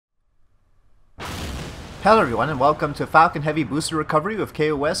Hello everyone and welcome to Falcon Heavy Booster Recovery with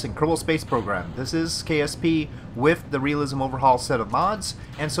kOS and Kerbal Space Program. This is KSP with the Realism Overhaul set of mods,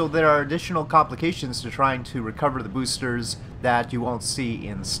 and so there are additional complications to trying to recover the boosters that you won't see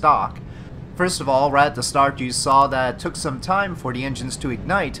in stock. First of all, right at the start you saw that it took some time for the engines to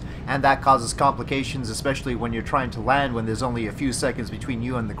ignite, and that causes complications, especially when you're trying to land when there's only a few seconds between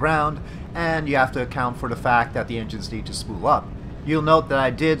you and the ground, and you have to account for the fact that the engines need to spool up. You'll note that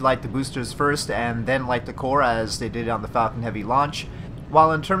I did light the boosters first and then light the core as they did on the Falcon Heavy launch.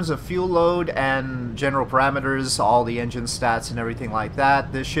 While in terms of fuel load and general parameters, all the engine stats and everything like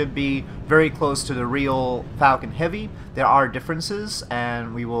that, this should be very close to the real Falcon Heavy. There are differences,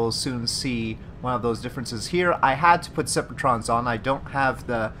 and we will soon see one of those differences here. I had to put Separatrons on. I don't have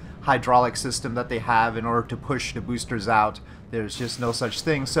the hydraulic system that they have in order to push the boosters out. There's just no such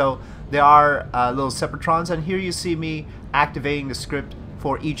thing. So there are little Separatrons, and here you see me activating the script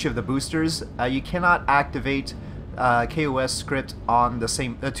for each of the boosters. You cannot activate kOS script on the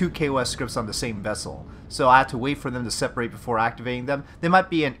same two kOS scripts on the same vessel. So I had to wait for them to separate before activating them. There might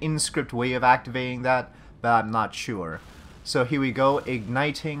be an in-script way of activating that, but I'm not sure. So here we go,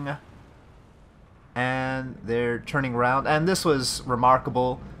 igniting, and they're turning around. And this was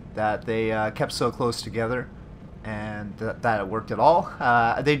remarkable that they kept so close together and that it worked at all.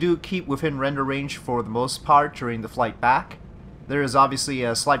 They do keep within render range for the most part during the flight back. There is obviously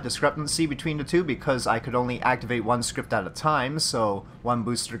a slight discrepancy between the two because I could only activate one script at a time, so one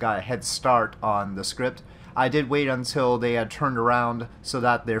booster got a head start on the script. I did wait until they had turned around so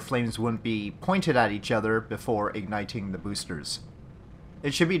that their flames wouldn't be pointed at each other before igniting the boosters.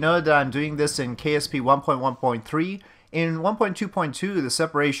 It should be noted that I'm doing this in KSP 1.1.3. In 1.2.2, the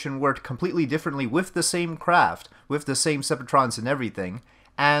separation worked completely differently with the same craft, with the same Separatrons and everything,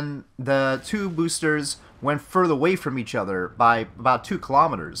 and the two boosters went further away from each other by about 2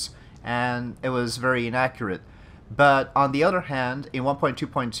 kilometers, and it was very inaccurate. But on the other hand, in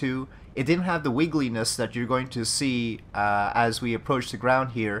 1.2.2, it didn't have the wiggliness that you're going to see as we approach the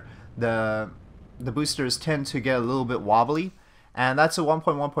ground here. The boosters tend to get a little bit wobbly, and that's a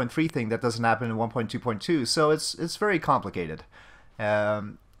 1.1.3 thing that doesn't happen in 1.2.2, so it's very complicated.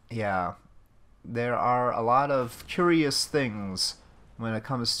 Yeah, there are a lot of curious things when it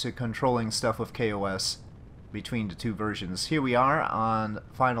comes to controlling stuff with kOS between the two versions. Here we are on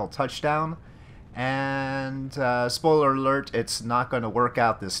final touchdown, and spoiler alert, it's not going to work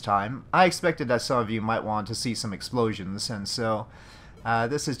out this time. I expected that some of you might want to see some explosions, and so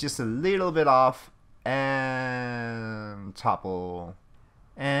this is just a little bit off. And topple,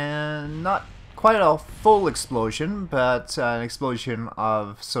 and not quite a full explosion, but an explosion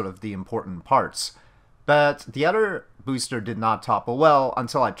of sort of the important parts. But the other booster did not topple, well,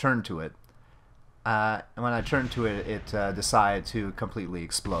 until I turned to it. And when I turned to it, it decided to completely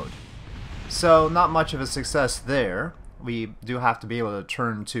explode. So not much of a success there. We do have to be able to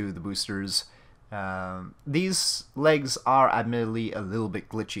turn to the boosters. These legs are admittedly a little bit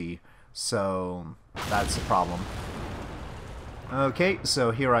glitchy, so that's a problem. Okay,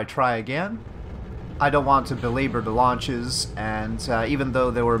 so here I try again. I don't want to belabor the launches, and even though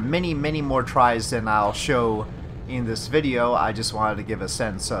there were many more tries than I'll show in this video, I just wanted to give a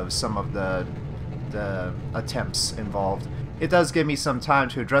sense of some of the attempts involved. It does give me some time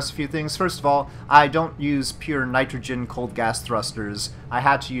to address a few things. First of all, I don't use pure nitrogen cold gas thrusters. I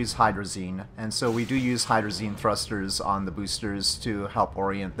had to use hydrazine, and so we do use hydrazine thrusters on the boosters to help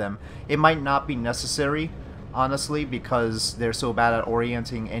orient them. It might not be necessary, honestly, because they're so bad at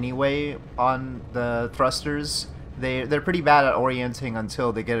orienting anyway on the thrusters. They're pretty bad at orienting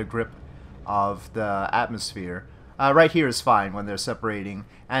until they get a grip of the atmosphere. Right here is fine when they're separating,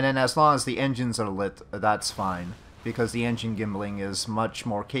 and then as long as the engines are lit, that's fine, because the engine gimbaling is much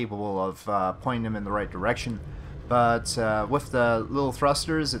more capable of pointing them in the right direction. But with the little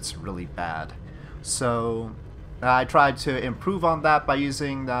thrusters, it's really bad. So I tried to improve on that by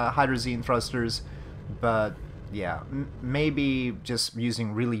using the hydrazine thrusters, but yeah, maybe just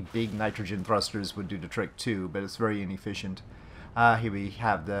using really big nitrogen thrusters would do the trick too, but it's very inefficient. Here we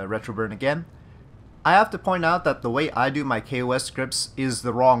have the retroburn again. I have to point out that the way I do my kOS scripts is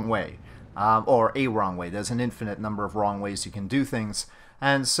the wrong way. Or a wrong way. There's an infinite number of wrong ways you can do things,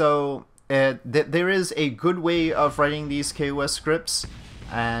 and so there is a good way of writing these kOS scripts,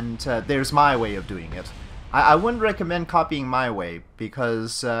 and there's my way of doing it. I wouldn't recommend copying my way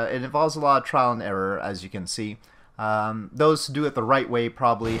because it involves a lot of trial and error, as you can see. Those who do it the right way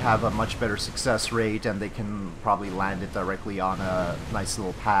probably have a much better success rate, and they can probably land it directly on a nice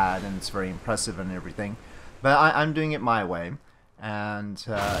little pad, and it's very impressive and everything. But I'm doing it my way. And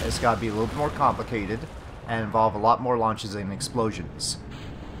it's got to be a little bit more complicated and involve a lot more launches and explosions.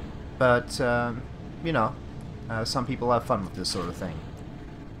 But you know, some people have fun with this sort of thing.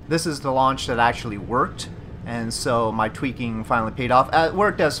 This is the launch that actually worked, and so my tweaking finally paid off. It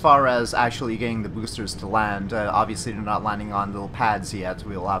worked as far as actually getting the boosters to land. Obviously they're not landing on little pads yet,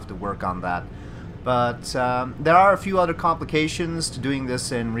 we'll have to work on that. But there are a few other complications to doing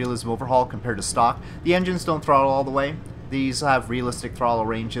this in Realism Overhaul compared to stock. The engines don't throttle all the way. These have realistic throttle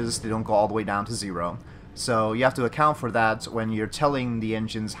ranges, they don't go all the way down to 0. So you have to account for that when you're telling the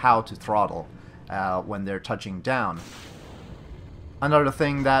engines how to throttle when they're touching down. Another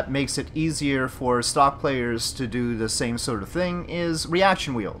thing that makes it easier for stock players to do the same sort of thing is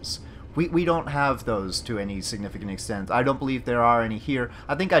reaction wheels. We don't have those to any significant extent. I don't believe there are any here.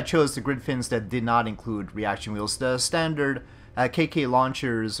 I think I chose the grid fins that did not include reaction wheels. The standard KK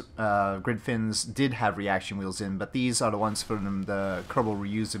launchers grid fins did have reaction wheels in, but these are the ones from the Kerbal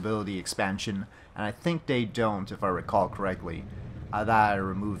reusability expansion, and I think they don't, if I recall correctly. That I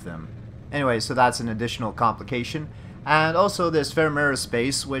removed them. Anyway, so that's an additional complication. And also this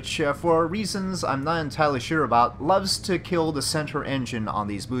Space, which for reasons I'm not entirely sure about, loves to kill the center engine on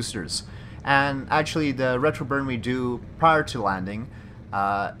these boosters. And actually the retro burn we do prior to landing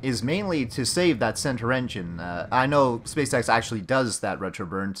is mainly to save that center engine. I know SpaceX actually does that retro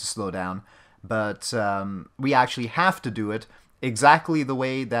burn to slow down, but we actually have to do it exactly the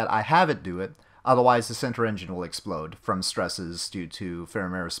way that I have it do it, otherwise the center engine will explode from stresses due to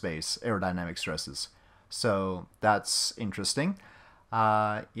Space aerodynamic stresses. So that's interesting.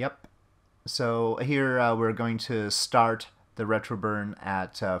 Yep. So here we're going to start the retro burn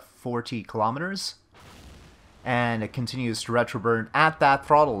at 40 kilometers. And it continues to retro burn at that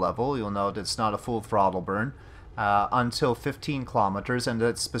throttle level. You'll note it's not a full throttle burn until 15 kilometers, and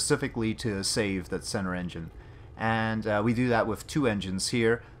that's specifically to save that center engine. And we do that with 2 engines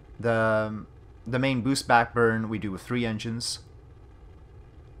here. The main boost back burn we do with 3 engines.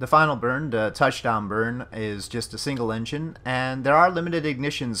 The final burn, the touchdown burn, is just a single engine, and there are limited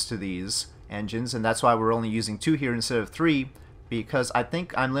ignitions to these engines, and that's why we're only using 2 here instead of 3, because I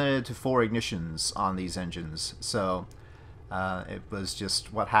think I'm limited to 4 ignitions on these engines, so it was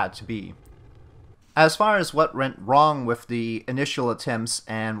just what had to be. As far as what went wrong with the initial attempts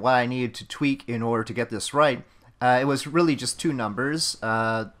and what I needed to tweak in order to get this right, it was really just 2 numbers.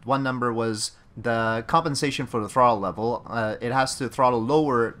 One number was the compensation for the throttle level. It has to throttle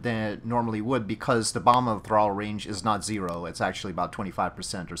lower than it normally would because the bottom of the throttle range is not 0. It's actually about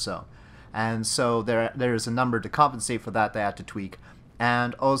 25% or so. And so there's a number to compensate for that I had to tweak.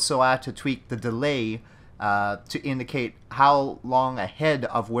 And also I had to tweak the delay to indicate how long ahead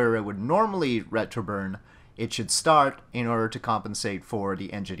of where it would normally retro burn it should start in order to compensate for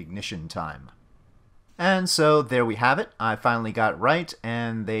the engine ignition time. And so there we have it. I finally got it right,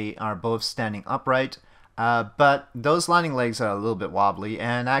 and they are both standing upright. But those landing legs are a little bit wobbly,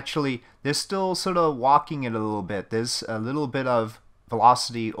 and actually they're still sort of walking it a little bit. There's a little bit of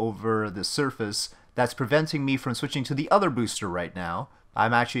velocity over the surface that's preventing me from switching to the other booster right now.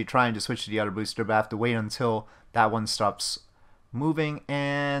 I'm actually trying to switch to the other booster, but I have to wait until that one stops moving,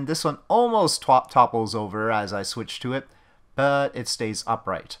 and this one almost topples over as I switch to it, but it stays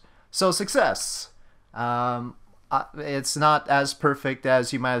upright. So success! It's not as perfect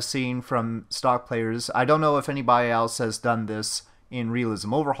as you might have seen from stock players. I don't know if anybody else has done this in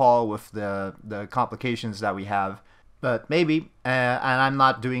Realism Overhaul with the complications that we have, but maybe. And I'm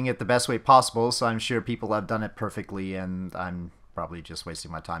not doing it the best way possible, so I'm sure people have done it perfectly, and I'm probably just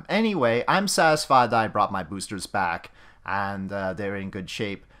wasting my time. Anyway, I'm satisfied that I brought my boosters back, and they're in good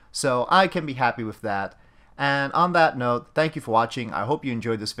shape, so I can be happy with that. And on that note, thank you for watching. I hope you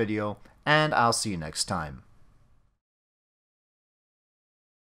enjoyed this video, and I'll see you next time.